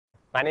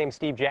My name's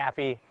Steve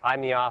Jaffe.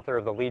 I'm the author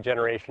of the Lead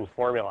Generation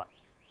Formula.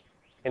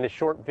 In this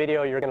short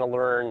video, you're going to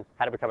learn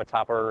how to become a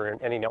top earner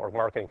in any network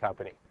marketing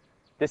company.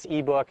 This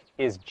ebook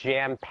is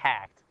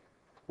jam-packed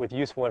with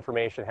useful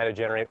information how to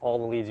generate all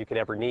the leads you could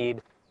ever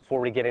need. Before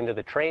we get into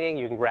the training,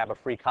 you can grab a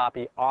free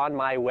copy on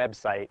my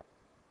website.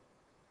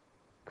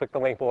 Click the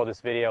link below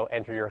this video,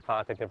 enter your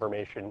contact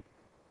information,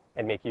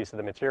 and make use of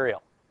the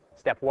material.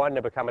 Step 1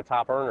 to become a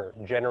top earner,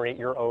 generate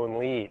your own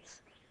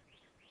leads.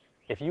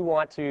 If you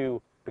want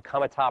to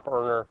become a top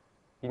earner,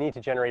 you need to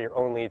generate your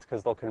own leads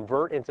because they'll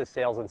convert into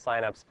sales and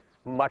signups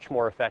much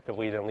more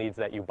effectively than leads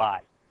that you buy.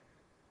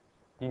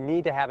 You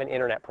need to have an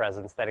internet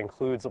presence that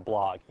includes a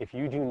blog. If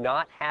you do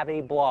not have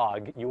a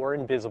blog, you are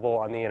invisible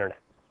on the internet.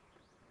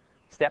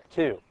 Step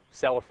 2,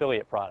 sell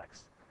affiliate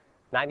products.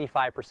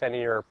 95% of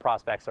your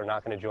prospects are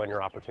not going to join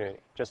your opportunity.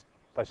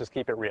 Let's just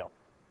keep it real.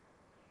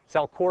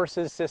 Sell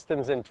courses,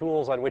 systems, and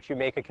tools on which you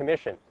make a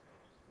commission.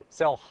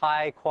 Sell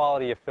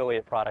high-quality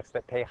affiliate products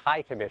that pay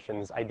high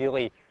commissions,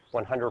 ideally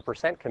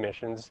 100%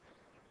 commissions,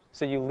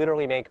 so you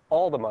literally make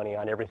all the money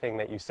on everything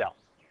that you sell.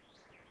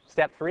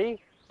 Step 3,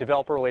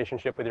 develop a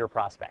relationship with your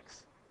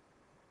prospects.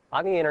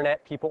 On the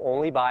internet, people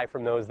only buy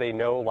from those they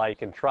know,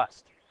 like, and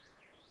trust.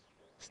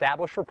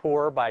 Establish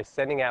rapport by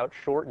sending out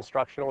short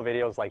instructional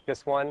videos like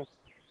this one,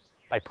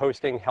 by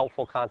posting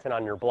helpful content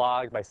on your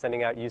blog, by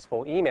sending out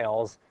useful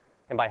emails,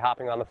 and by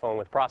hopping on the phone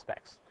with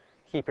prospects.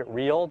 Keep it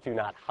real, do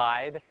not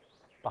hide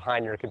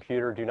behind your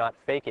computer, do not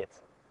fake it.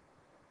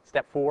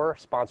 Step 4,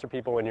 sponsor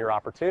people in your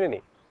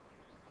opportunity.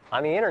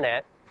 On the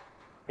internet,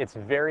 it's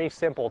very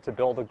simple to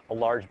build a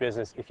large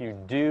business if you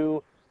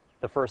do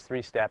the first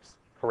 3 steps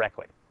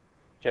correctly.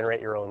 Generate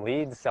your own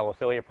leads, sell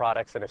affiliate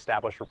products, and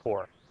establish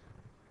rapport.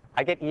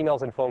 I get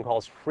emails and phone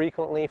calls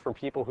frequently from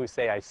people who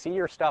say, I see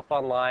your stuff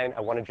online,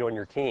 I want to join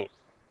your team.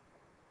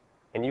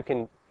 And you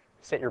can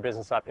set your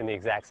business up in the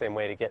exact same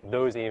way to get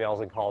those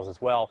emails and calls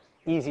as well.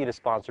 Easy to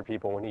sponsor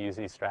people when you use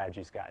these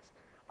strategies, guys.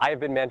 I have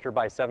been mentored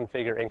by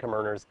 7-figure income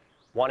earners,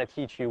 want to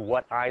teach you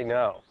what I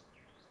know.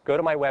 Go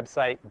to my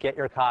website, get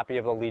your copy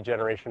of the lead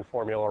generation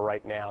formula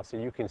right now so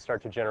you can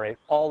start to generate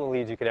all the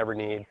leads you could ever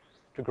need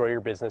to grow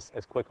your business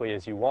as quickly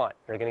as you want.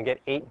 You're going to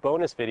get 8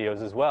 bonus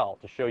videos as well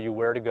to show you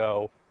where to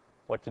go,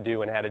 what to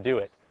do, and how to do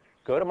it.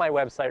 Go to my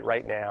website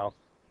right now,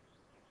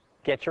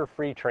 get your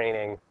free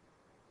training,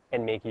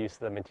 and make use of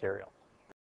the material.